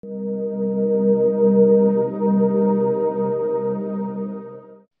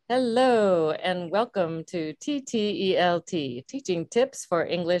Hello and welcome to TTELT, Teaching Tips for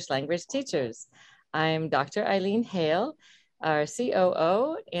English Language Teachers. I'm Dr. Eileen Hale, our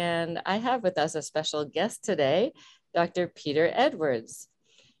COO, and I have with us a special guest today, Dr. Peter Edwards.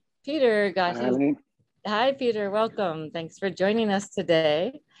 Peter got his... Hi, Peter, welcome. Thanks for joining us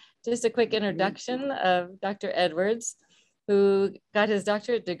today. Just a quick introduction of Dr. Edwards, who got his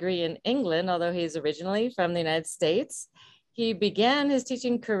doctorate degree in England, although he's originally from the United States. He began his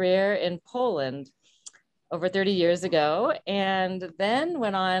teaching career in Poland over 30 years ago, and then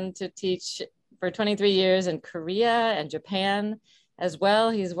went on to teach for 23 years in Korea and Japan. As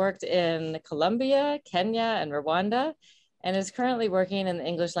well, he's worked in Colombia, Kenya, and Rwanda, and is currently working in the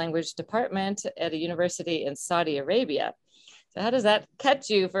English language department at a university in Saudi Arabia. So how does that catch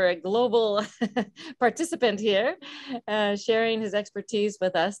you for a global participant here, sharing his expertise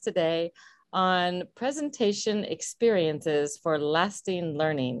with us today on presentation experiences for lasting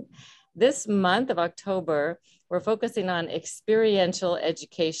learning. This month of October, we're focusing on experiential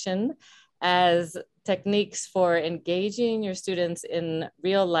education as techniques for engaging your students in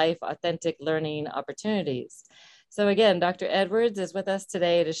real life, authentic learning opportunities. So again, Dr. Edwards is with us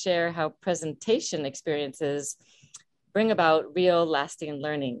today to share how presentation experiences bring about real lasting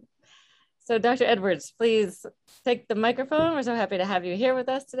learning. So Dr. Edwards, please take the microphone. We're so happy to have you here with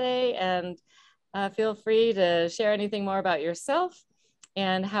us today, and feel free to share anything more about yourself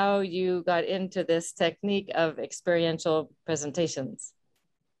and how you got into this technique of experiential presentations.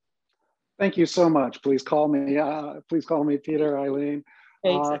 Thank you so much. Please call me Peter, Eileen.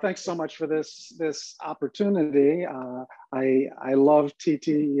 Thanks so much for this opportunity. I love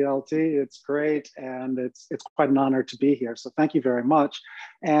TTELT. It's great, and it's quite an honor to be here. So thank you very much.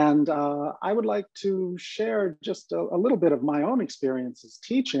 And I would like to share just a little bit of my own experiences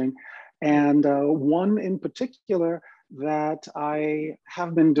teaching, and one in particular that I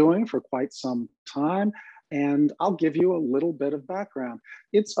have been doing for quite some time. And I'll give you a little bit of background.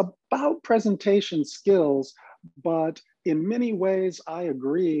 It's about presentation skills, but in many ways, I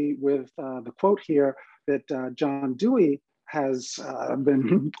agree with the quote here that John Dewey has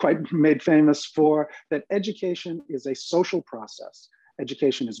been quite made famous for, that education is a social process.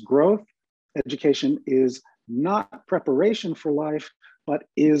 Education is growth. Education is not preparation for life, but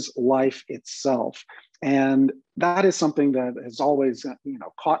is life itself. And that is something that has always,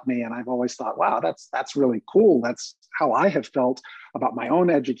 caught me. And I've always thought, wow, that's really cool. That's how I have felt about my own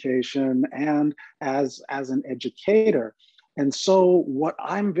education and as an educator. And so what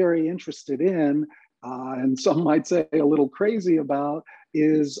I'm very interested in, and some might say a little crazy about,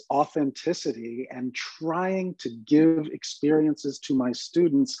 is authenticity and trying to give experiences to my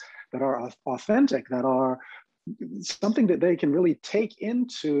students that are authentic, that are something that they can really take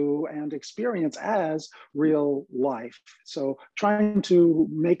into and experience as real life. So trying to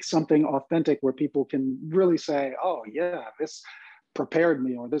make something authentic where people can really say, oh yeah, this prepared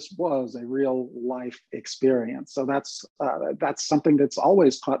me, or this was a real life experience. So that's something that's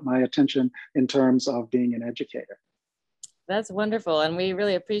always caught my attention in terms of being an educator. That's wonderful. And we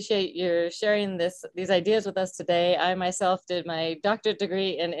really appreciate your sharing these ideas with us today. I myself did my doctorate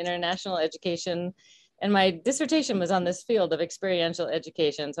degree in international education, and my dissertation was on this field of experiential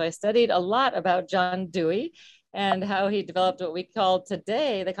education. So I studied a lot about John Dewey and how he developed what we call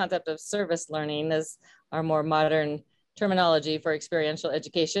today the concept of service learning as our more modern terminology for experiential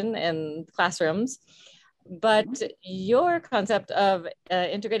education in classrooms. But your concept of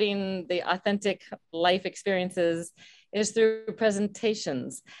integrating the authentic life experiences is through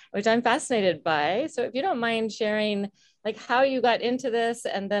presentations, which I'm fascinated by. So if you don't mind sharing like how you got into this,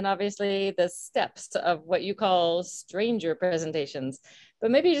 and then obviously the steps of what you call stranger presentations, but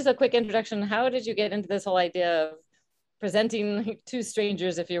maybe just a quick introduction. How did you get into this whole idea of presenting to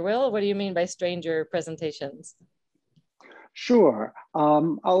strangers, if you will? What do you mean by stranger presentations? Sure.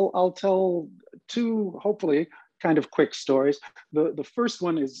 I'll tell two, hopefully, kind of quick stories. The first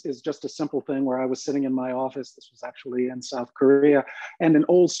one is just a simple thing where I was sitting in my office. This was actually in South Korea, and an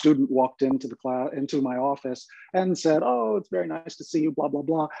old student walked into my office and said, "Oh, it's very nice to see you, blah, blah,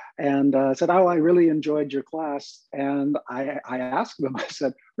 blah." And said, "Oh, I really enjoyed your class." And I asked them, I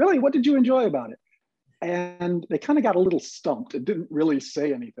said, "Really, what did you enjoy about it?" And they kind of got a little stumped and didn't really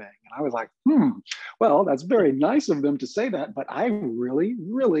say anything. And I was like, well, that's very nice of them to say that, but I really,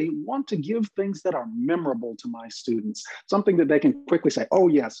 really want to give things that are memorable to my students, something that they can quickly say, oh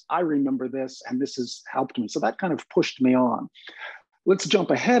yes, I remember this, and this has helped me. So that kind of pushed me on. let's jump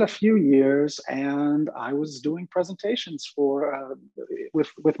ahead a few years, and I was doing presentations for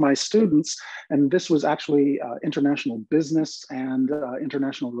with my students, and this was actually international business and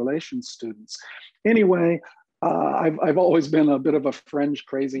international relations students. Anyway, I've always been a bit of a French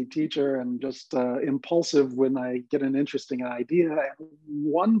crazy teacher and just impulsive when I get an interesting idea. And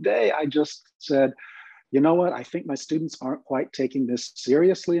one day I just said, you know what, I think my students aren't quite taking this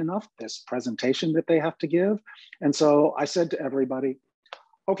seriously enough, this presentation that they have to give. And so I said to everybody,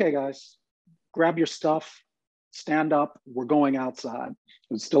 okay, guys, grab your stuff, stand up, we're going outside.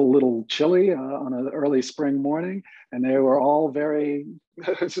 It was still a little chilly on an early spring morning, and they were all very,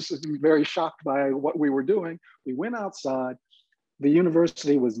 very shocked by what we were doing. We went outside. The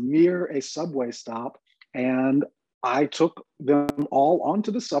university was near a subway stop, and I took them all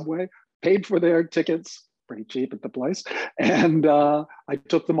onto the subway, paid for their tickets, pretty cheap at the place, and I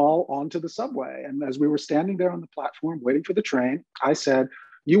took them all onto the subway. And as we were standing there on the platform waiting for the train, I said,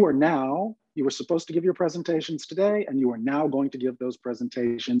 you were supposed to give your presentations today, and you are now going to give those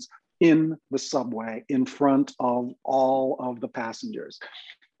presentations in the subway in front of all of the passengers.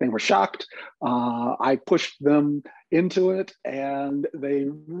 They were shocked. I pushed them into it, and they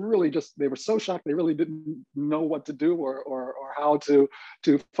were so shocked, they really didn't know what to do or how to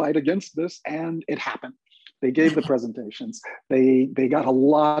fight against this, and it happened. They gave the presentations. They got a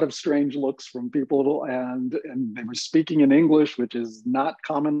lot of strange looks from people, and they were speaking in English, which is not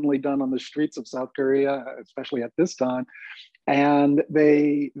commonly done on the streets of South Korea, especially at this time. And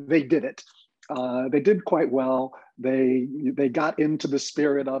they did it. They did quite well. They got into the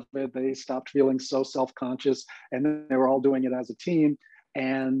spirit of it. They stopped feeling so self-conscious, and they were all doing it as a team.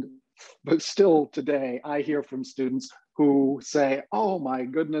 But still today, I hear from students who say, oh my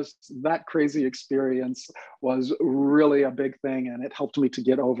goodness, that crazy experience was really a big thing, and it helped me to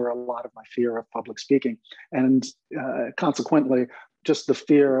get over a lot of my fear of public speaking. And consequently, just the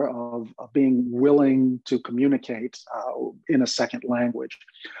fear of being willing to communicate in a second language.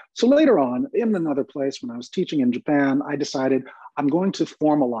 So later on, in another place, when I was teaching in Japan, I decided I'm going to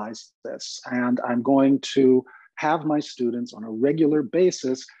formalize this, and I'm going to have my students on a regular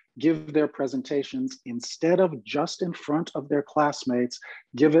basis give their presentations, instead of just in front of their classmates,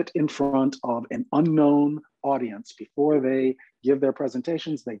 give it in front of an unknown audience. Before they give their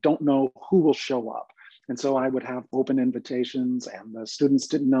presentations, they don't know who will show up. And so I would have open invitations, and the students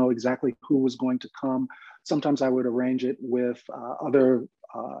didn't know exactly who was going to come. Sometimes I would arrange it with other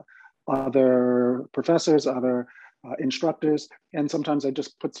professors, other instructors, and sometimes I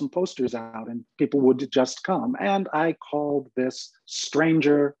just put some posters out and people would just come. And I called this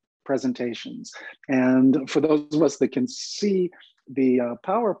stranger presentations. And for those of us that can see the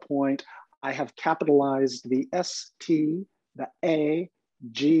PowerPoint, I have capitalized the ST, the A,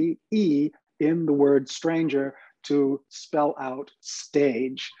 G, E in the word stranger to spell out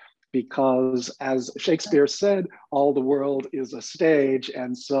stage. Because as Shakespeare said, all the world is a stage.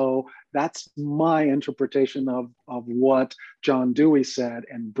 And so that's my interpretation of what John Dewey said,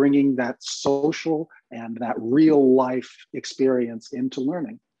 and bringing that social and that real life experience into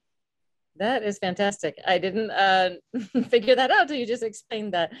learning. That is fantastic. I didn't figure that out until you just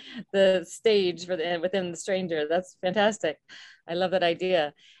explained that, the stage for within the stranger. That's fantastic. I love that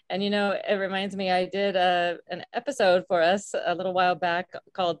idea. And, you know, it reminds me, I did an episode for us a little while back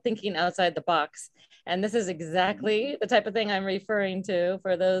called Thinking Outside the Box. And this is exactly the type of thing I'm referring to.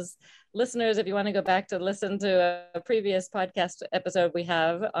 For those listeners, if you want to go back to listen to a previous podcast episode we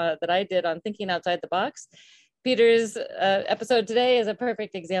have that I did on Thinking Outside the Box, Peter's episode today is a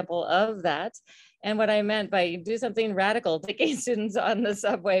perfect example of that. And what I meant by do something radical, taking students on the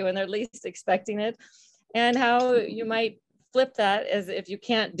subway when they're least expecting it, and how you might flip that as if you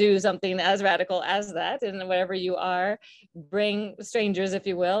can't do something as radical as that, and whatever you are, bring strangers, if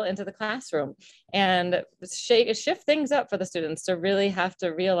you will, into the classroom and shift things up for the students to really have to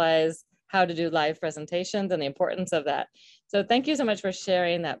realize how to do live presentations and the importance of that. So thank you so much for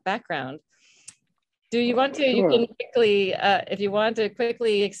sharing that background. Do you want to, you can quickly, if you want to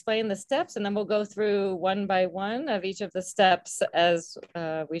quickly explain the steps, and then we'll go through one by one of each of the steps as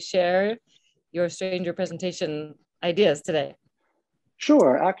we share your stranger presentation ideas today.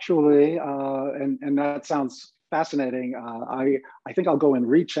 Sure, actually, and that sounds fascinating. I think I'll go and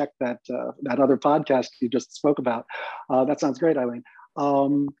recheck that that other podcast you just spoke about. That sounds great, Eileen.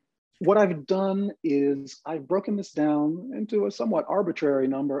 What I've done is I've broken this down into a somewhat arbitrary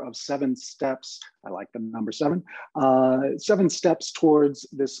number of 7 steps. I like the number 7. 7 steps towards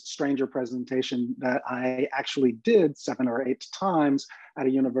this stranger presentation that I actually did 7 or 8 times at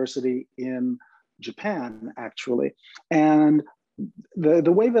a university in Japan, actually. And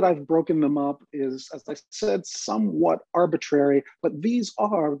the way that I've broken them up is, as I said, somewhat arbitrary, but these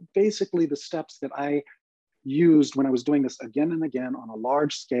are basically the steps that I used when I was doing this again and again on a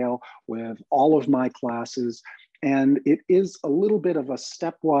large scale with all of my classes. And it is a little bit of a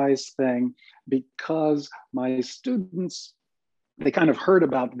stepwise thing because my students, they kind of heard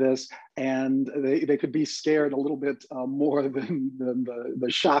about this and they could be scared a little bit more than the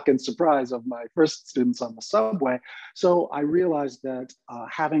shock and surprise of my first students on the subway. So I realized that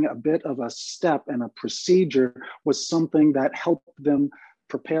having a bit of a step and a procedure was something that helped them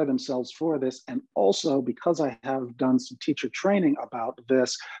prepare themselves for this. And also because I have done some teacher training about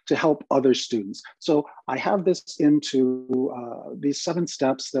this to help other students. So I have this into these 7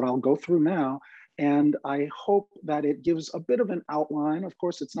 steps that I'll go through now. And I hope that it gives a bit of an outline. Of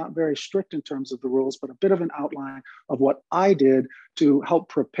course, it's not very strict in terms of the rules, but a bit of an outline of what I did to help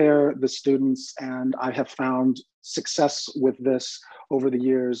prepare the students. And I have found success with this over the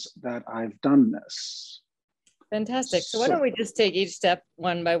years that I've done this. Fantastic. So why don't we just take each step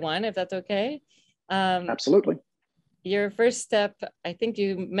one by one, if that's okay? Absolutely. Your first step, I think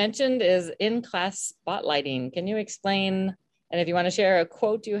you mentioned, is in-class spotlighting. Can you explain, and if you want to share a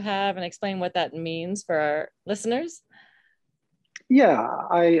quote you have and explain what that means for our listeners? Yeah,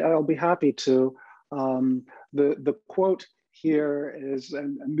 I'll be happy to. The quote here is,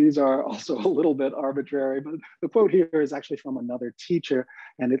 and these are also a little bit arbitrary, but the quote here is actually from another teacher,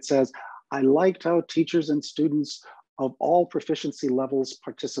 and it says, "I liked how teachers and students of all proficiency levels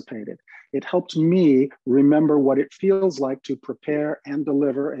participated. It helped me remember what it feels like to prepare and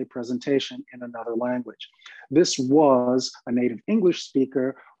deliver a presentation in another language." This was a native English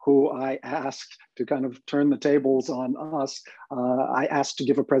speaker who I asked to kind of turn the tables on us. I asked to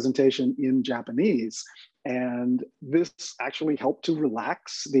give a presentation in Japanese. And this actually helped to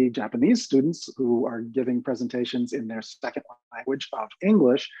relax the Japanese students who are giving presentations in their second language of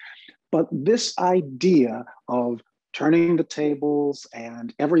English. But this idea of turning the tables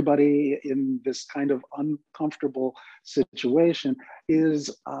and everybody in this kind of uncomfortable situation is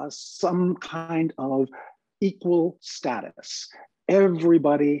some kind of equal status.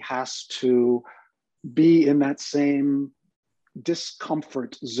 Everybody has to be in that same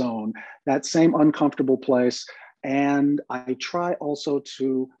discomfort zone, that same uncomfortable place. And I try also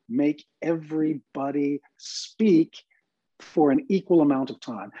to make everybody speak for an equal amount of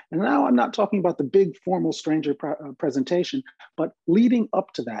time. And now I'm not talking about the big formal stranger presentation, but leading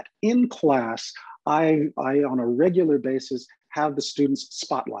up to that in class, I on a regular basis have the students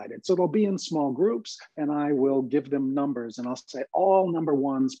spotlighted. So they'll be in small groups and I will give them numbers and I'll say, all number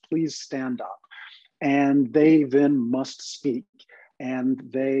ones, please stand up. And they then must speak. And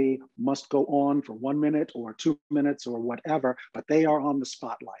they must go on for 1 minute or 2 minutes or whatever, but they are on the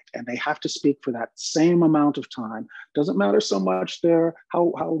spotlight and they have to speak for that same amount of time. Doesn't matter so much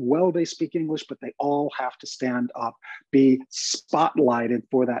how well they speak English, but they all have to stand up, be spotlighted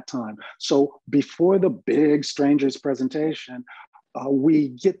for that time. So before the big strangers presentation, we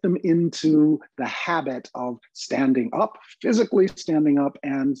get them into the habit of standing up, physically standing up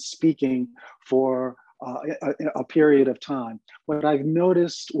and speaking for a period of time. What I've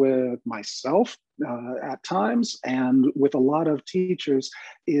noticed with myself at times and with a lot of teachers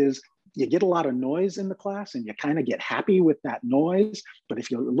is you get a lot of noise in the class and you kind of get happy with that noise. But if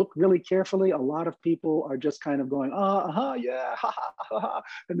you look really carefully, a lot of people are just kind of going, yeah, ha, ha, ha, ha.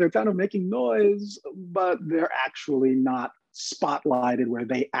 And they're kind of making noise, but they're actually not spotlighted where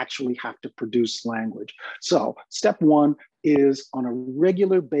they actually have to produce language. So step one is on a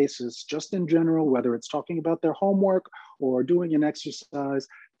regular basis, just in general, whether it's talking about their homework or doing an exercise,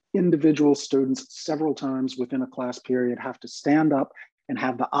 individual students several times within a class period have to stand up and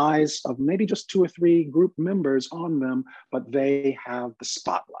have the eyes of maybe just 2 or 3 group members on them, but they have the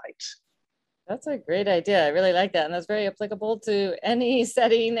spotlight. That's a great idea. I really like that. And that's very applicable to any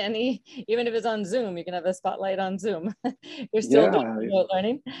setting, even if it's on Zoom, you can have a spotlight on Zoom. You're still doing remote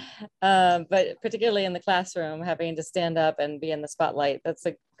learning. But particularly in the classroom, having to stand up and be in the spotlight, that's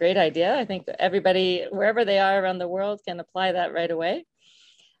a great idea. I think everybody, wherever they are around the world, can apply that right away.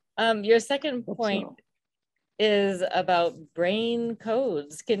 Your second point is about brain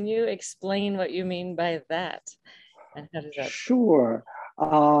codes. Can you explain what you mean by that? And how does that? Sure.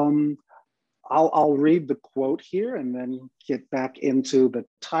 I'll read the quote here and then get back into the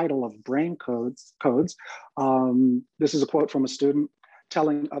title of brain codes. This is a quote from a student.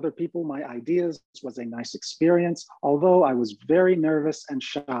 "Telling other people my ideas was a nice experience, although I was very nervous and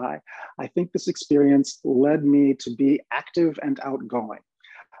shy. I think this experience led me to be active and outgoing."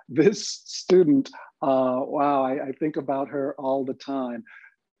 This student, wow, I think about her all the time.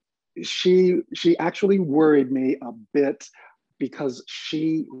 She actually worried me a bit because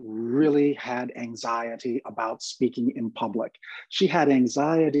she really had anxiety about speaking in public. She had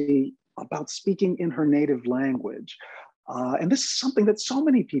anxiety about speaking in her native language. And this is something that so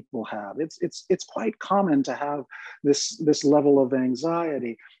many people have. It's quite common to have this level of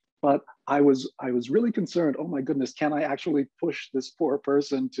anxiety. But I was really concerned, oh my goodness, can I actually push this poor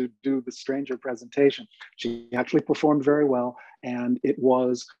person to do the stranger presentation? She actually performed very well, and it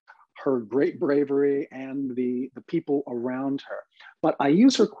was her great bravery and the people around her. But I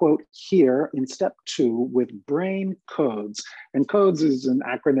use her quote here in step 2 with brain codes. And codes is an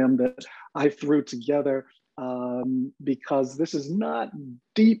acronym that I threw together because this is not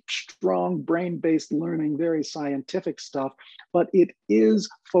deep, strong, brain-based learning, very scientific stuff, but it is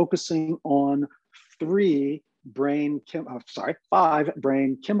focusing on 5 brain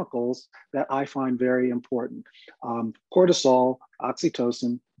chemicals that I find very important. Cortisol,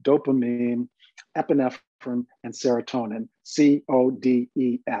 oxytocin, dopamine, epinephrine, and serotonin,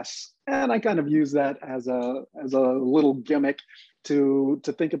 CODES. And I kind of use that as a little gimmick to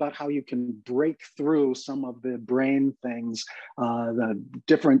think about how you can break through some of the brain things, the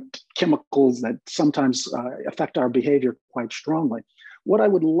different chemicals that sometimes affect our behavior quite strongly. What I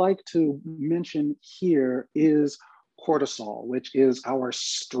would like to mention here is cortisol, which is our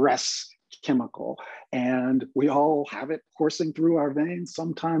stress chemical. And we all have it coursing through our veins,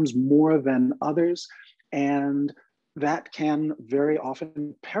 sometimes more than others. And that can very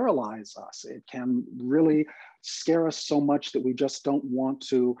often paralyze us. It can really scare us so much that we just don't want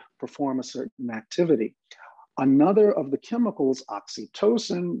to perform a certain activity. Another of the chemicals,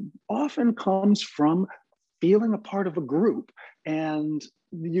 oxytocin, often comes from feeling a part of a group. And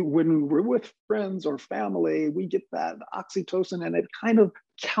when we're with friends or family, we get that oxytocin and it kind of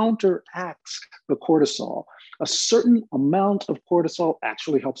counteracts the cortisol. A certain amount of cortisol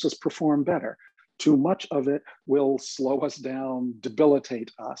actually helps us perform better. Too much of it will slow us down,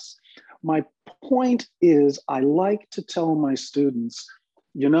 debilitate us. My point is, I like to tell my students,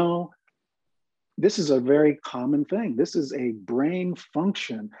 you know, this is a very common thing. This is a brain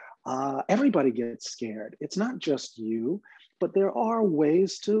function. Everybody gets scared. It's not just you, but there are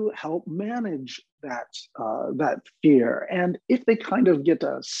ways to help manage that fear. And if they kind of get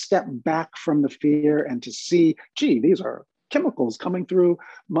to step back from the fear and to see, gee, these are chemicals coming through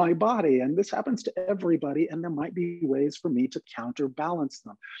my body, and this happens to everybody, and there might be ways for me to counterbalance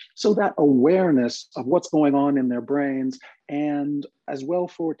them. So that awareness of what's going on in their brains, and as well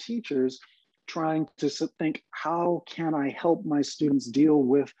for teachers, trying to think, how can I help my students deal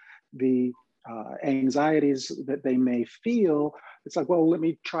with the anxieties that they may feel? It's like, well, let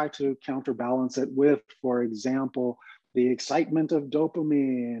me try to counterbalance it with, for example, the excitement of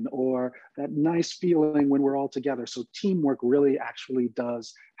dopamine, or that nice feeling when we're all together. So teamwork really actually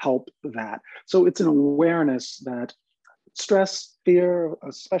does help that. So it's an awareness that stress, fear,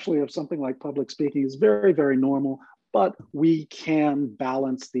 especially of something like public speaking, is very, very normal, but we can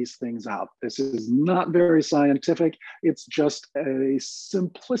balance these things out. This is not very scientific. It's just a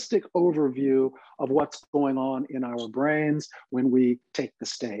simplistic overview of what's going on in our brains when we take the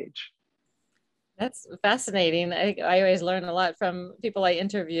stage. That's fascinating. I always learn a lot from people I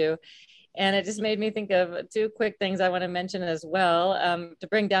interview. And it just made me think of 2 quick things I want to mention as well, to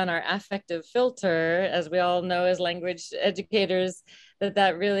bring down our affective filter. As we all know as language educators,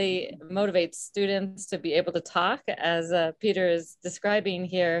 that really motivates students to be able to talk, as Peter is describing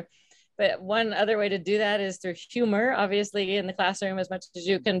here. But one other way to do that is through humor. Obviously, in the classroom, as much as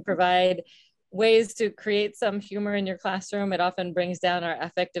you can provide ways to create some humor in your classroom, it often brings down our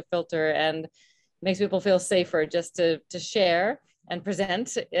affective filter and makes people feel safer just to share and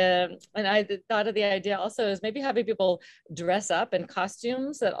present. And I thought of the idea also is maybe having people dress up in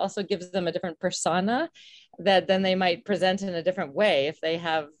costumes that also gives them a different persona that then they might present in a different way if they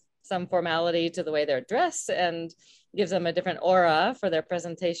have some formality to the way they're dressed, and gives them a different aura for their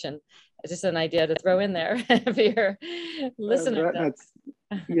presentation. It's just an idea to throw in there if you're listening.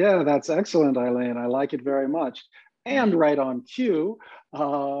 That's excellent, Eileen. I like it very much. And right on cue,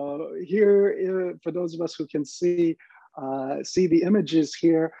 here, for those of us who can see the images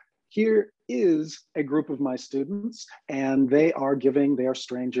here, here is a group of my students, and they are giving their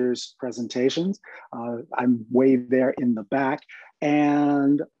strangers presentations. I'm way there in the back,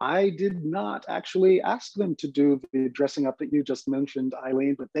 and I did not actually ask them to do the dressing up that you just mentioned,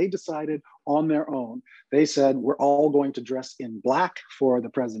 Eileen, but they decided on their own. They said, we're all going to dress in black for the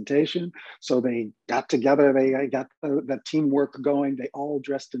presentation. So they got together, they got the teamwork going, they all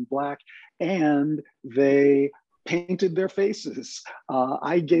dressed in black, and they painted their faces.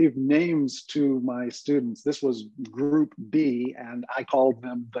 I gave names to my students. This was Group B, and I called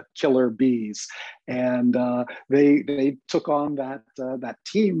them the Killer Bees. And they took on that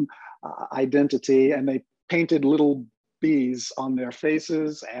team identity, and they painted little bees on their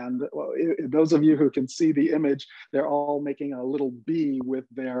faces. And those of you who can see the image, they're all making a little bee with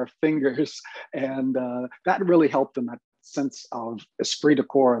their fingers. And that really helped them. That sense of esprit de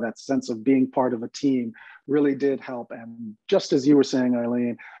corps, that sense of being part of a team, really did help. And just as you were saying,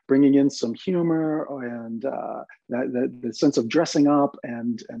 Eileen, bringing in some humor and the sense of dressing up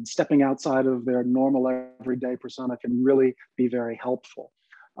and stepping outside of their normal everyday persona can really be very helpful.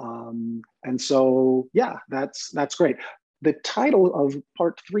 And so, yeah, that's great. The title of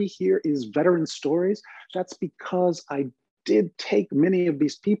part 3 here is Veteran Stories. That's because I did take many of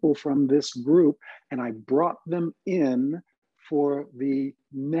these people from this group and I brought them in for the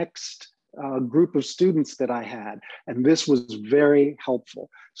next group of students that I had. And this was very helpful.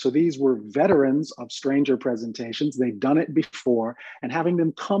 So these were veterans of stranger presentations. They'd done it before, and having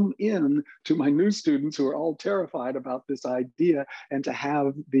them come in to my new students who are all terrified about this idea, and to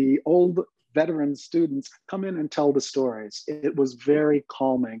have the old veteran students come in and tell the stories. It was very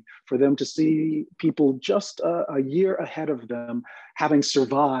calming for them to see people just a year ahead of them having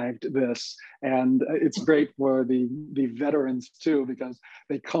survived this. And it's great for the veterans too, because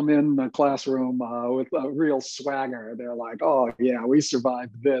they come in the classroom with a real swagger. They're like, oh yeah, we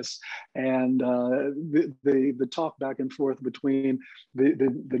survived this. And the talk back and forth between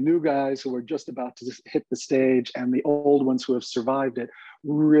the new guys who are just about to hit the stage and the old ones who have survived it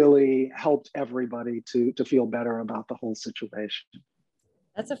really helped everybody to feel better about the whole situation.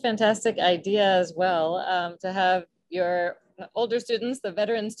 That's a fantastic idea as well, to have your older students, the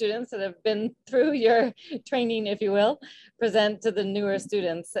veteran students that have been through your training, if you will, present to the newer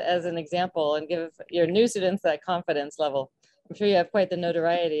students as an example and give your new students that confidence level. I'm sure you have quite the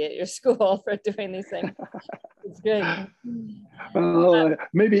notoriety at your school for doing these things. It's good.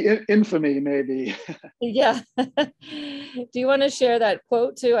 Maybe infamy, maybe. Yeah. Do you want to share that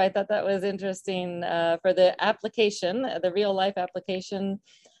quote too? I thought that was interesting for the application, the real life application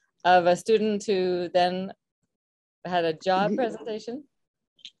of a student who then had a job presentation.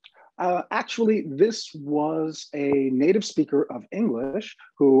 Actually, this was a native speaker of English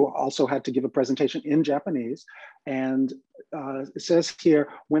who also had to give a presentation in Japanese. And it says here,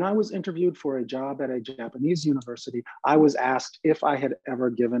 when I was interviewed for a job at a Japanese university, I was asked if I had ever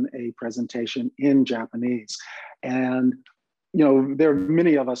given a presentation in Japanese. And you know, there are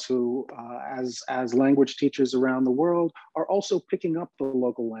many of us who, as language teachers around the world, are also picking up the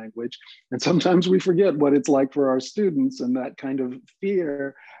local language. And sometimes we forget what it's like for our students and that kind of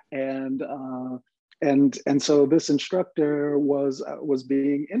fear. And so this instructor was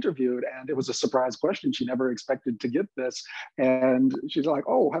being interviewed, and it was a surprise question. She never expected to get this. And she's like,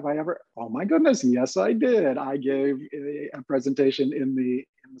 oh, have I ever? Oh my goodness, yes, I did. I gave a presentation in the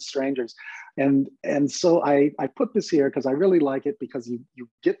Strangers. And so I put this here because I really like it, because you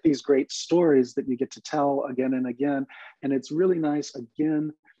get these great stories that you get to tell again and again. And it's really nice,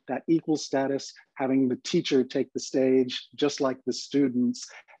 again, that equal status, having the teacher take the stage just like the students,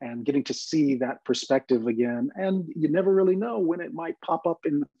 and getting to see that perspective again. And you never really know when it might pop up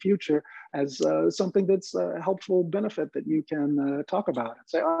in the future as something that's a helpful benefit that you can talk about and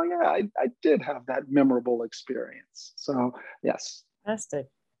say, oh yeah, I did have that memorable experience. So yes. Fantastic.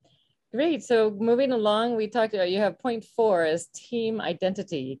 Great. So moving along, we talked about, you have point 4 as team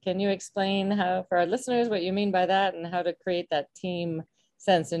identity. Can you explain how, for our listeners, what you mean by that and how to create that team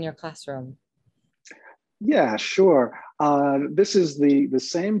sense in your classroom? Yeah, sure. This is the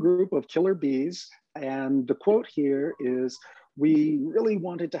same group of killer bees. And the quote here is, we really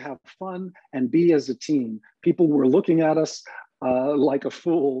wanted to have fun and be as a team. People were looking at us like a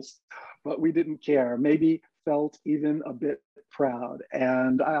fools, but we didn't care. Maybe felt even a bit proud.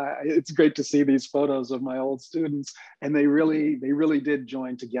 And it's great to see these photos of my old students, and they really did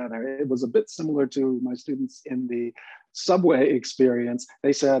join together. It was a bit similar to my students in the subway experience.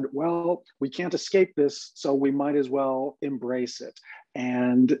 They said, well, we can't escape this, so we might as well embrace it.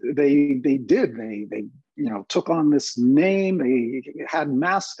 And they did. They took on this name. They had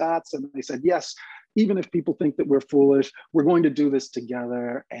mascots, and they said, yes, even if people think that we're foolish, we're going to do this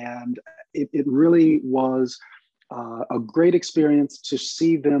together. And it really was a great experience to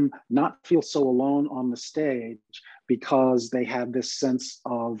see them not feel so alone on the stage, because they had this sense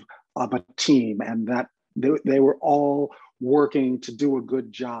of a team, and that they were all working to do a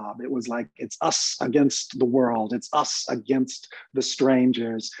good job. It was like, it's us against the world. It's us against the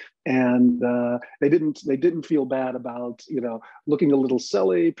strangers. And they didn't feel bad about, looking a little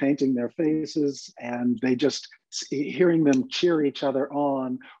silly, painting their faces, and they just hearing them cheer each other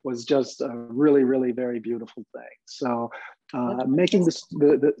on was just a really, really very beautiful thing. So making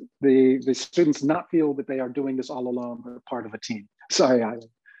the students not feel that they are doing this all alone, but part of a team. Sorry, Eileen.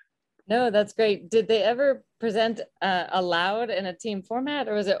 No, that's great. Did they ever present aloud in a team format,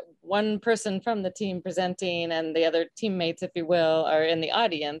 or was it one person from the team presenting and the other teammates, if you will, are in the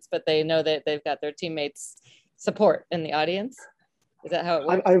audience, but they know that they've got their teammates' support in the audience? Is that how it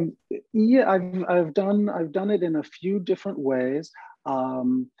works? I've done it in a few different ways.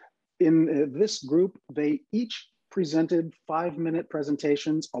 In this group, they each presented 5-minute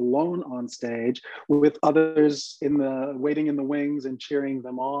presentations alone on stage with others waiting in the wings and cheering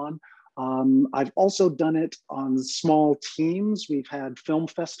them on. I've also done it on small teams. We've had film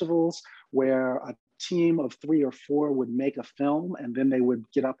festivals where a team of 3 or 4 would make a film, and then they would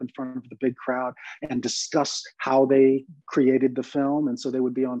get up in front of the big crowd and discuss how they created the film. And so they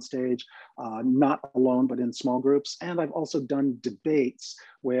would be on stage, not alone, but in small groups. And I've also done debates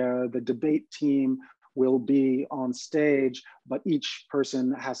where the debate team will be on stage, but each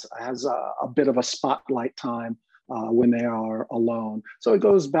person has a bit of a spotlight time when they are alone. So it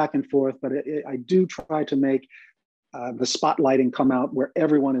goes back and forth, but I do try to make the spotlighting come out where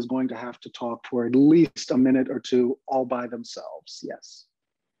everyone is going to have to talk for at least a minute or 2 all by themselves. Yes.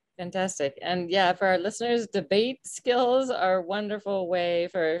 Fantastic. And yeah, for our listeners, debate skills are a wonderful way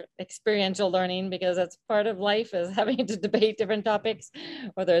for experiential learning, because that's part of life, is having to debate different topics,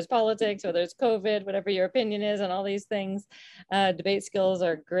 whether it's politics, whether it's COVID, whatever your opinion is on all these things. Debate skills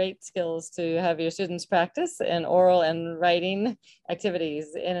are great skills to have your students practice in oral and writing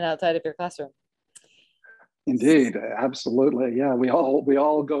activities in and outside of your classroom. Indeed, absolutely. Yeah, we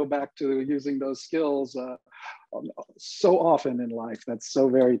all go back to using those skills so often in life. That's so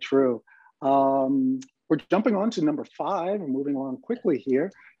very true. We're jumping on to number 5 and moving along quickly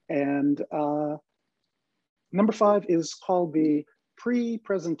here. And number 5 is called the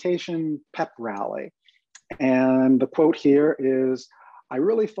pre-presentation pep rally. And the quote here is, "I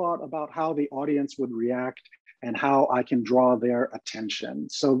really thought about how the audience would react and how I can draw their attention."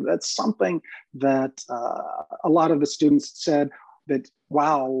 So that's something that a lot of the students said that,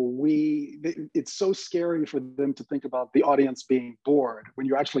 wow, it's so scary for them to think about the audience being bored. When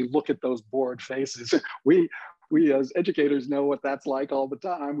you actually look at those bored faces, we as educators know what that's like all the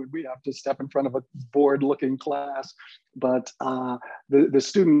time when we have to step in front of a bored looking class. But the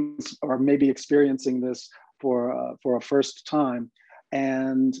students are maybe experiencing this for a first time.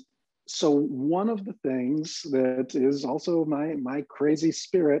 And so one of the things that is also my crazy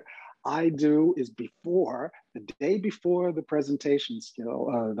spirit I do is the day before the presentation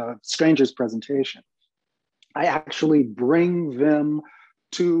the stranger's presentation, I actually bring them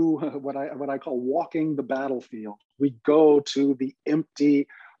to what I call walking the battlefield. We go to the empty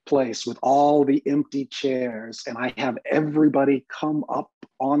place with all the empty chairs, and I have everybody come up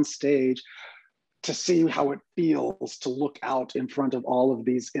on stage to see how it feels to look out in front of all of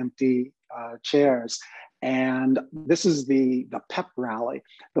these empty chairs. And this is the pep rally.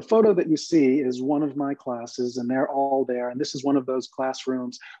 The photo that you see is one of my classes, and they're all there. And this is one of those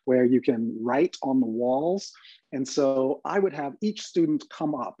classrooms where you can write on the walls. And so I would have each student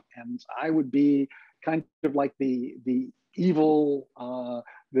come up, and I would be kind of like the evil,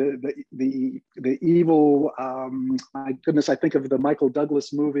 the evil, my goodness, I think of the Michael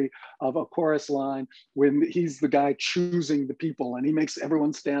Douglas movie of A Chorus Line, when he's the guy choosing the people and he makes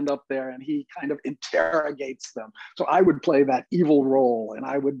everyone stand up there and he kind of interrogates them. So I would play that evil role, and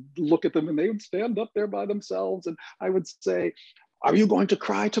I would look at them and they would stand up there by themselves, and I would say, "Are you going to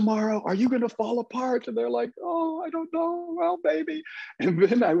cry tomorrow? Are you going to fall apart?" And they're like, "Oh, I don't know. Well, maybe." And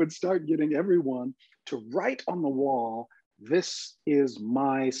then I would start getting everyone to write on the wall, "This is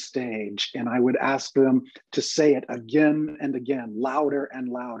my stage." And I would ask them to say it again and again, louder and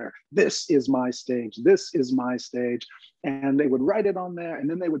louder. "This is my stage. This is my stage." And they would write it on there, and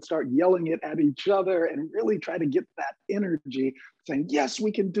then they would start yelling it at each other and really try to get that energy, saying, "Yes,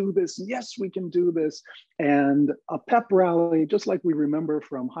 we can do this. Yes, we can do this." And a pep rally, just like we remember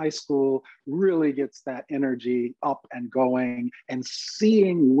from high school, really gets that energy up and going, and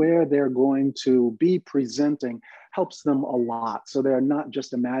seeing where they're going to be presenting helps them a lot. So they're not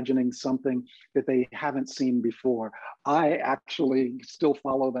just imagining something that they haven't seen before. I actually still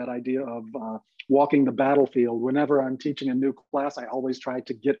follow that idea of walking the battlefield. Whenever I'm teaching a new class, I always try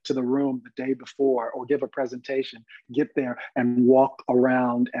to get to the room the day before or give a presentation, get there and walk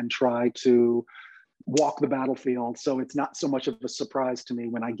around and try to walk the battlefield. So it's not so much of a surprise to me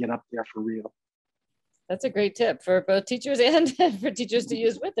when I get up there for real. That's a great tip for both teachers and for teachers to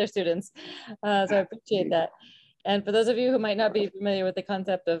use with their students. So I appreciate that. And for those of you who might not be familiar with the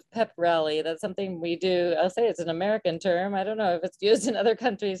concept of pep rally, that's something we do. I'll say it's an American term. I don't know if it's used in other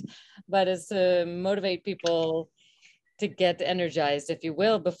countries, but it's to motivate people to get energized, if you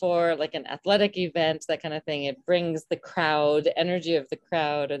will, before like an athletic event, that kind of thing. It brings the crowd, energy of the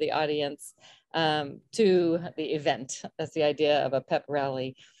crowd or the audience to the event. That's the idea of a pep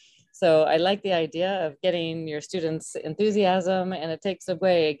rally. So I like the idea of getting your students' enthusiasm, and it takes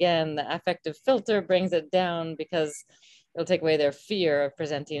away, again, the affective filter brings it down because it'll take away their fear of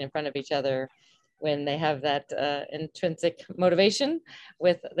presenting in front of each other when they have that intrinsic motivation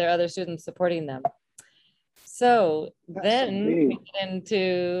with their other students supporting them. So then we get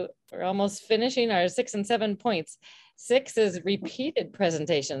into, we're almost finishing our 6 and 7 points. 6 is repeated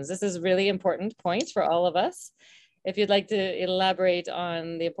presentations. This is really important point for all of us. If you'd like to elaborate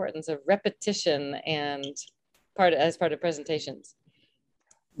on the importance of repetition and as part of presentations.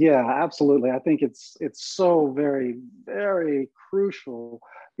 Yeah, absolutely. I think it's so very, very crucial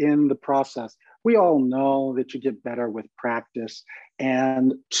in the process. We all know that you get better with practice,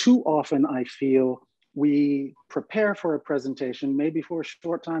 and too often I feel we prepare for a presentation, maybe for a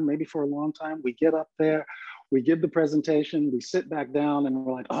short time, maybe for a long time. We get up there, we give the presentation, we sit back down, and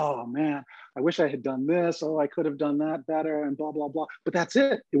we're like, oh man, I wish I had done this. Oh, I could have done that better, and blah, blah, blah. But that's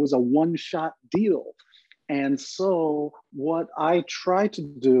it. It was a one-shot deal. And so what I try to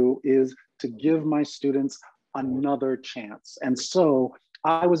do is to give my students another chance. And so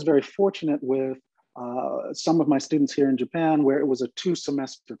I was very fortunate with some of my students here in Japan where it was a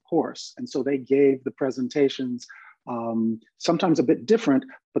 2-semester course. And so they gave the presentations sometimes a bit different,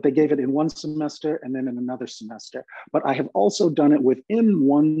 but they gave it in one semester and then in another semester. But I have also done it within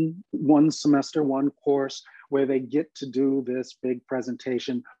one semester, one course, where they get to do this big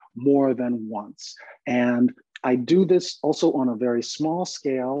presentation more than once. And I do this also on a very small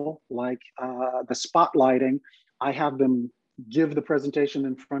scale, like the spotlighting. I have them give the presentation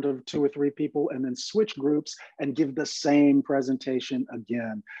in front of 2 or 3 people and then switch groups and give the same presentation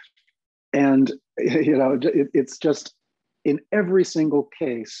again. And you know, it's just in every single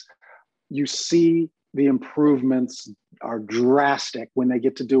case, you see the improvements are drastic when they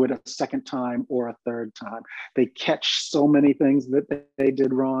get to do it a second time or a third time. They catch so many things that they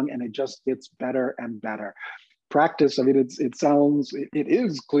did wrong, and it just gets better and better. Practice, I mean, it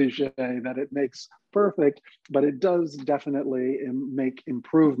is cliche that it makes perfect, but it does definitely make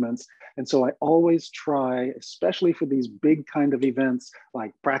improvements. And so I always try, especially for these big kind of events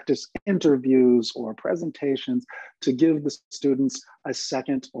like practice interviews or presentations, to give the students a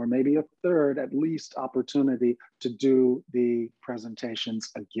second or maybe a third at least opportunity to do the presentations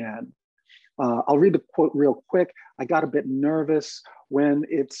again. I'll read the quote real quick. I got a bit nervous when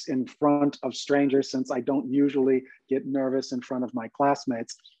it's in front of strangers, since I don't usually get nervous in front of my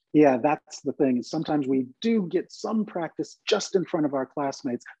classmates. Yeah, that's the thing. Sometimes we do get some practice just in front of our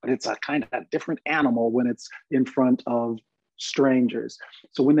classmates, but it's a kind of different animal when it's in front of strangers.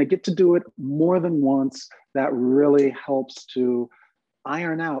 So when they get to do it more than once, that really helps to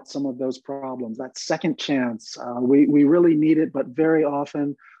iron out some of those problems. That second chance, we really need it, but very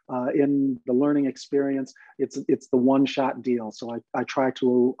often in the learning experience, it's the one-shot deal. So I try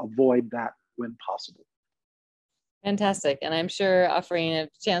to avoid that when possible. Fantastic. And I'm sure offering a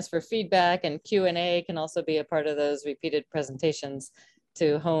chance for feedback and Q&A can also be a part of those repeated presentations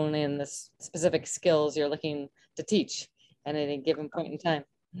to hone in the specific skills you're looking to teach at any given point in time.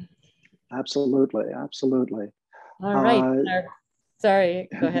 Absolutely, absolutely. All right. Sorry,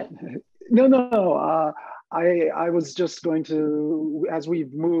 go ahead. No. I was just going to, as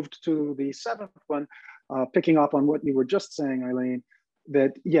we've moved to the 7th one, picking up on what you were just saying, Eileen,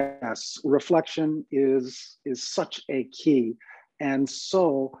 that yes, reflection is such a key. And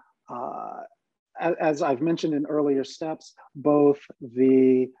so, as I've mentioned in earlier steps, both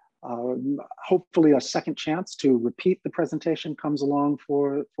the hopefully a second chance to repeat the presentation comes along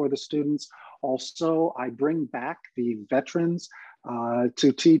for the students. Also, I bring back the veterans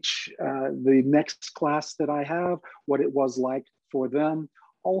to teach the next class that I have, what it was like for them.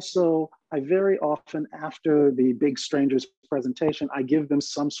 Also, I very often, after the Big Strangers presentation, I give them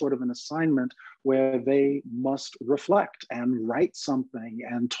some sort of an assignment where they must reflect and write something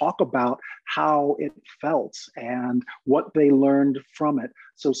and talk about how it felt and what they learned from it.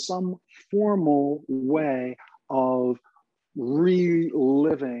 So some formal way of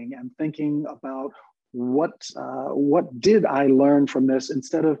reliving and thinking about what did I learn from this,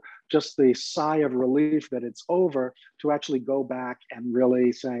 instead of just the sigh of relief that it's over, to actually go back and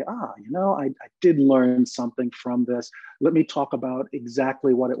really say, you know, I did learn something from this. Let me talk about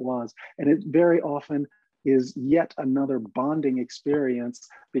exactly what it was. And it very often is yet another bonding experience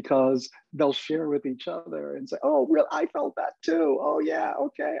because they'll share with each other and say, oh, real, I felt that too. Oh yeah,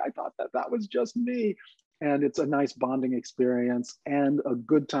 okay, I thought that was just me. And it's a nice bonding experience and a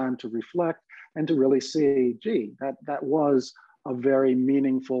good time to reflect and to really see, gee, that was a very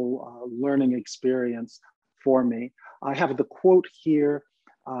meaningful learning experience for me. I have the quote here,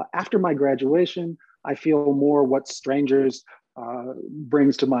 after my graduation, I feel more what strangers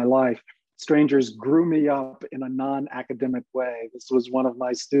brings to my life. Strangers grew me up in a non-academic way. This was one of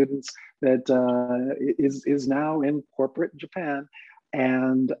my students that is now in corporate Japan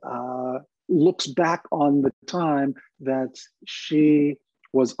and looks back on the time that she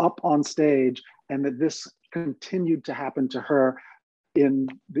was up on stage and that this continued to happen to her in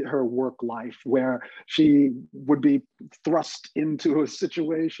her work life, where she would be thrust into a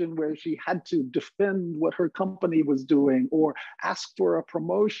situation where she had to defend what her company was doing or ask for a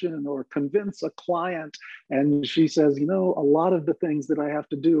promotion or convince a client. And she says, you know, a lot of the things that I have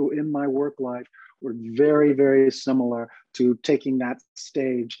to do in my work life were very, very similar to taking that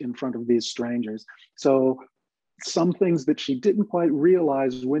stage in front of these strangers. So some things that she didn't quite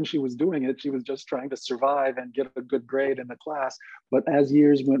realize when she was doing it, she was just trying to survive and get a good grade in the class. But as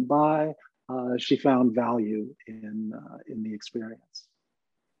years went by, she found value in the experience.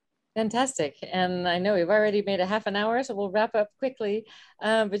 Fantastic. And I know we've already made a half an hour, so we'll wrap up quickly.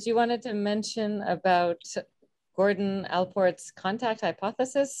 But you wanted to mention about Gordon Allport's contact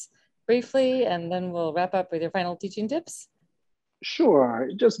hypothesis briefly, and then we'll wrap up with your final teaching tips. Sure,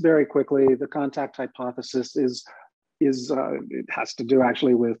 just very quickly, the contact hypothesis it has to do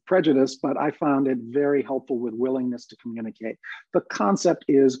actually with prejudice, but I found it very helpful with willingness to communicate. The concept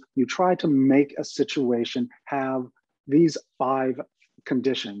is you try to make a situation have these 5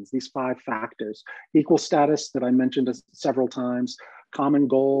 conditions, these 5 factors: equal status that I mentioned several times, common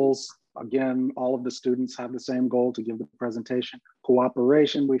goals. Again, all of the students have the same goal to give the presentation.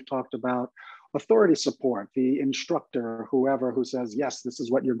 Cooperation, we've talked about. Authority support, the instructor, whoever who says, yes, this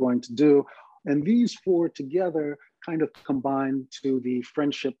is what you're going to do. And these 4 together kind of combine to the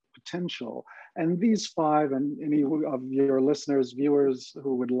friendship potential. And these 5, and any of your listeners, viewers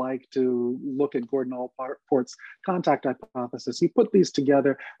who would like to look at Gordon Allport's contact hypothesis, he put these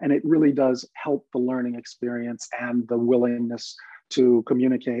together and it really does help the learning experience and the willingness to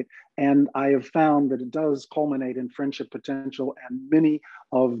communicate. And I have found that it does culminate in friendship potential, and many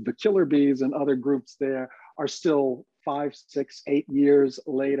of the killer bees and other groups there are still 5, 6, 8 years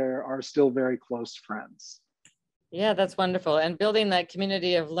later are still very close friends. Yeah, that's wonderful. And building that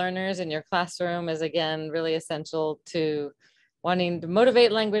community of learners in your classroom is, again, really essential to wanting to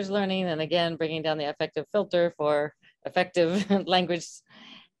motivate language learning, and again, bringing down the affective filter for effective language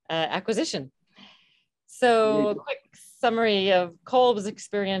acquisition. So a quick summary of Kolb's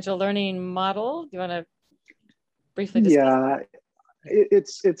experiential learning model. Do you want to briefly discuss? Yeah,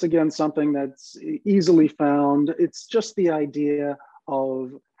 it's again something that's easily found. It's just the idea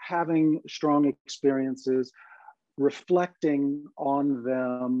of having strong experiences, reflecting on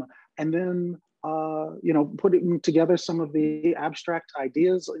them, and then putting together some of the abstract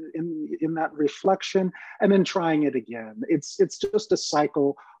ideas in that reflection, and then trying it again. It's just a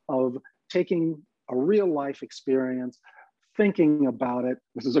cycle of taking a real life experience, thinking about it.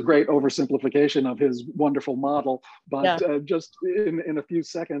 This is a great oversimplification of his wonderful model, but just in a few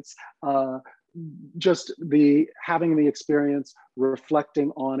seconds, just having the experience,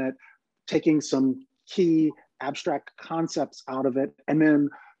 reflecting on it, taking some key abstract concepts out of it, and then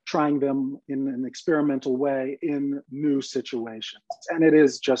trying them in an experimental way in new situations. And it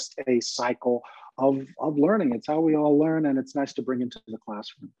is just a cycle of learning. It's how we all learn, and it's nice to bring into the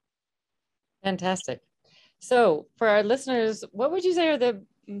classroom. Fantastic. So for our listeners, what would you say are the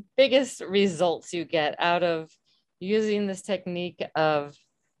biggest results you get out of using this technique of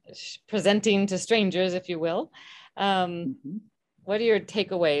presenting to strangers, if you will? What are your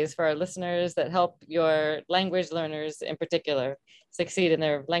takeaways for our listeners that help your language learners in particular succeed in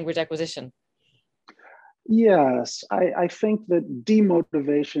their language acquisition? Yes, I think that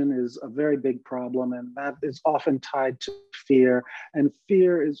demotivation is a very big problem, and that is often tied to fear, and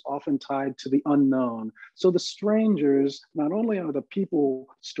fear is often tied to the unknown. So the strangers, not only are the people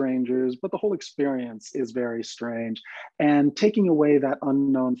strangers, but the whole experience is very strange. And taking away that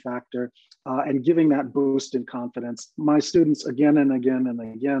unknown factor and giving that boost in confidence, my students again and again and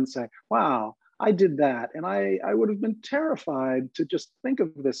again say, wow, I did that. And I would have been terrified to just think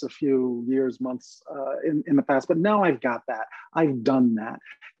of this a few years, months in the past, but now I've got that. I've done that.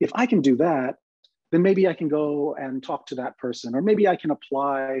 If I can do that, then maybe I can go and talk to that person, or maybe I can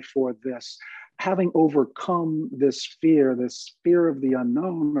apply for this. having overcome this fear of the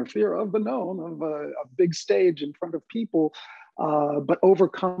unknown, or fear of the known, of a big stage in front of people, but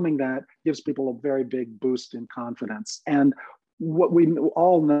overcoming that gives people a very big boost in confidence. And what we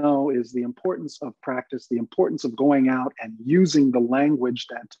all know is the importance of practice, the importance of going out and using the language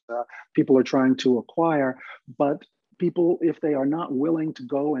that people are trying to acquire. But people, if they are not willing to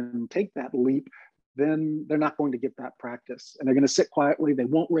go and take that leap, then they're not going to get that practice. And they're going to sit quietly. They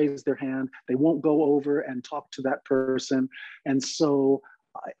won't raise their hand. They won't go over and talk to that person. And so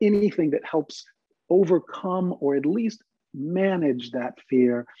anything that helps overcome or at least manage that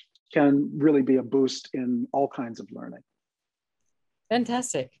fear can really be a boost in all kinds of learning.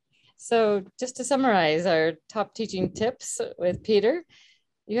 Fantastic. So just to summarize our top teaching tips with Peter,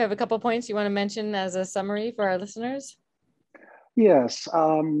 you have a couple points you want to mention as a summary for our listeners? Yes,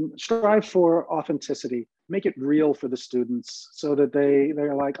 strive for authenticity. Make it real for the students so that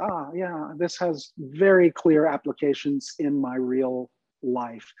they're like, yeah, this has very clear applications in my real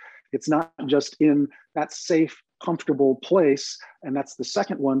life. It's not just in that safe, comfortable place. And that's the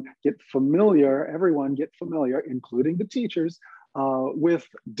second one, get familiar, everyone get familiar, including the teachers, with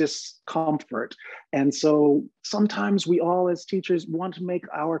discomfort. And so sometimes we all as teachers want to make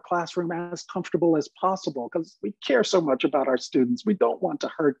our classroom as comfortable as possible because we care so much about our students. We don't want to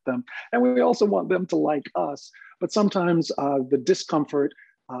hurt them. And we also want them to like us. But sometimes the discomfort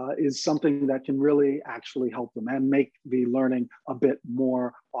is something that can really actually help them and make the learning a bit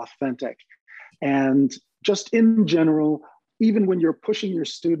more authentic. And just in general, even when you're pushing your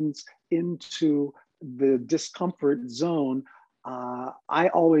students into the discomfort zone, I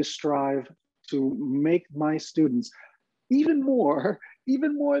always strive to make my students even more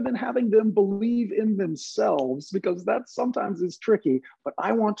than having them believe in themselves, because that sometimes is tricky, but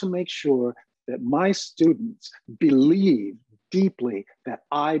I want to make sure that my students believe deeply that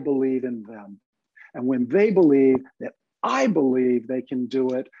I believe in them. And when they believe that I believe they can do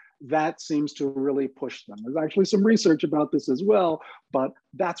it, that seems to really push them. There's actually some research about this as well, but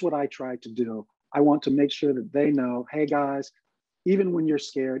that's what I try to do. I want to make sure that they know, hey guys, even when you're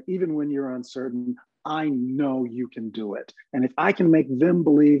scared, even when you're uncertain, I know you can do it. And if I can make them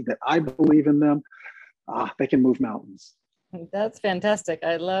believe that I believe in them, they can move mountains. That's fantastic.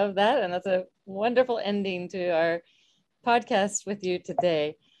 I love that. And that's a wonderful ending to our podcast with you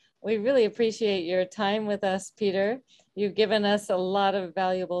today. We really appreciate your time with us, Peter. You've given us a lot of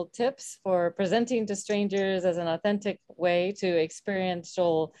valuable tips for presenting to strangers as an authentic way to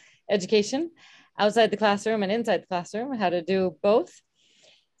experiential education outside the classroom and inside the classroom, how to do both.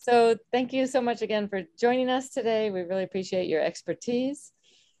 So thank you so much again for joining us today. We really appreciate your expertise.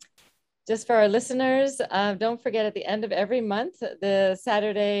 Just for our listeners, don't forget at the end of every month, the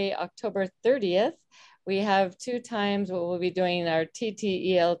Saturday, October 30th, we have 2 times what we'll be doing our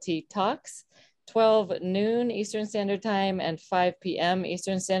TTELT talks, 12 noon Eastern Standard Time and 5 p.m.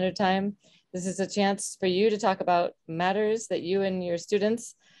 Eastern Standard Time. This is a chance for you to talk about matters that you and your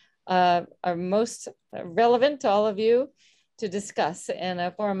students are most relevant to all of you to discuss, in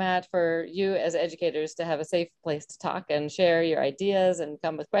a format for you as educators to have a safe place to talk and share your ideas and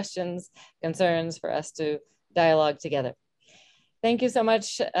come with questions, concerns for us to dialogue together. Thank you so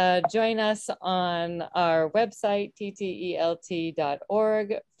much. Join us on our website,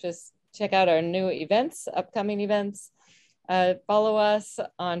 ttelt.org. Just check out our new events, upcoming events. Follow us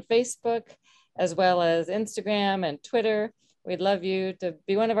on Facebook, as well as Instagram and Twitter. We'd love you to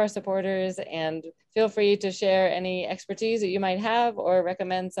be one of our supporters, and feel free to share any expertise that you might have or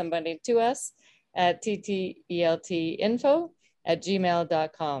recommend somebody to us at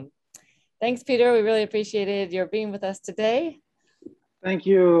tteltinfo@gmail.com. Thanks, Peter. We really appreciated your being with us today. Thank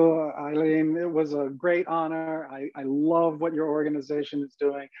you, Eileen. It was a great honor. I love what your organization is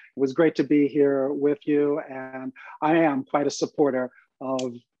doing. It was great to be here with you, and I am quite a supporter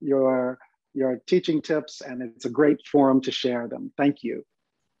of your teaching tips, and it's a great forum to share them. Thank you.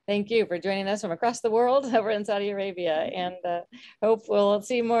 Thank you for joining us from across the world over in Saudi Arabia, and hope we'll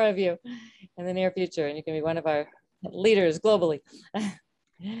see more of you in the near future, and you can be one of our leaders globally.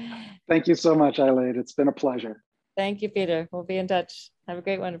 Thank you so much, Eileen. It's been a pleasure. Thank you, Peter. We'll be in touch. Have a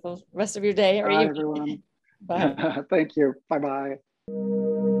great, wonderful rest of your day. Bye, everyone. Bye. Thank you. Bye-bye.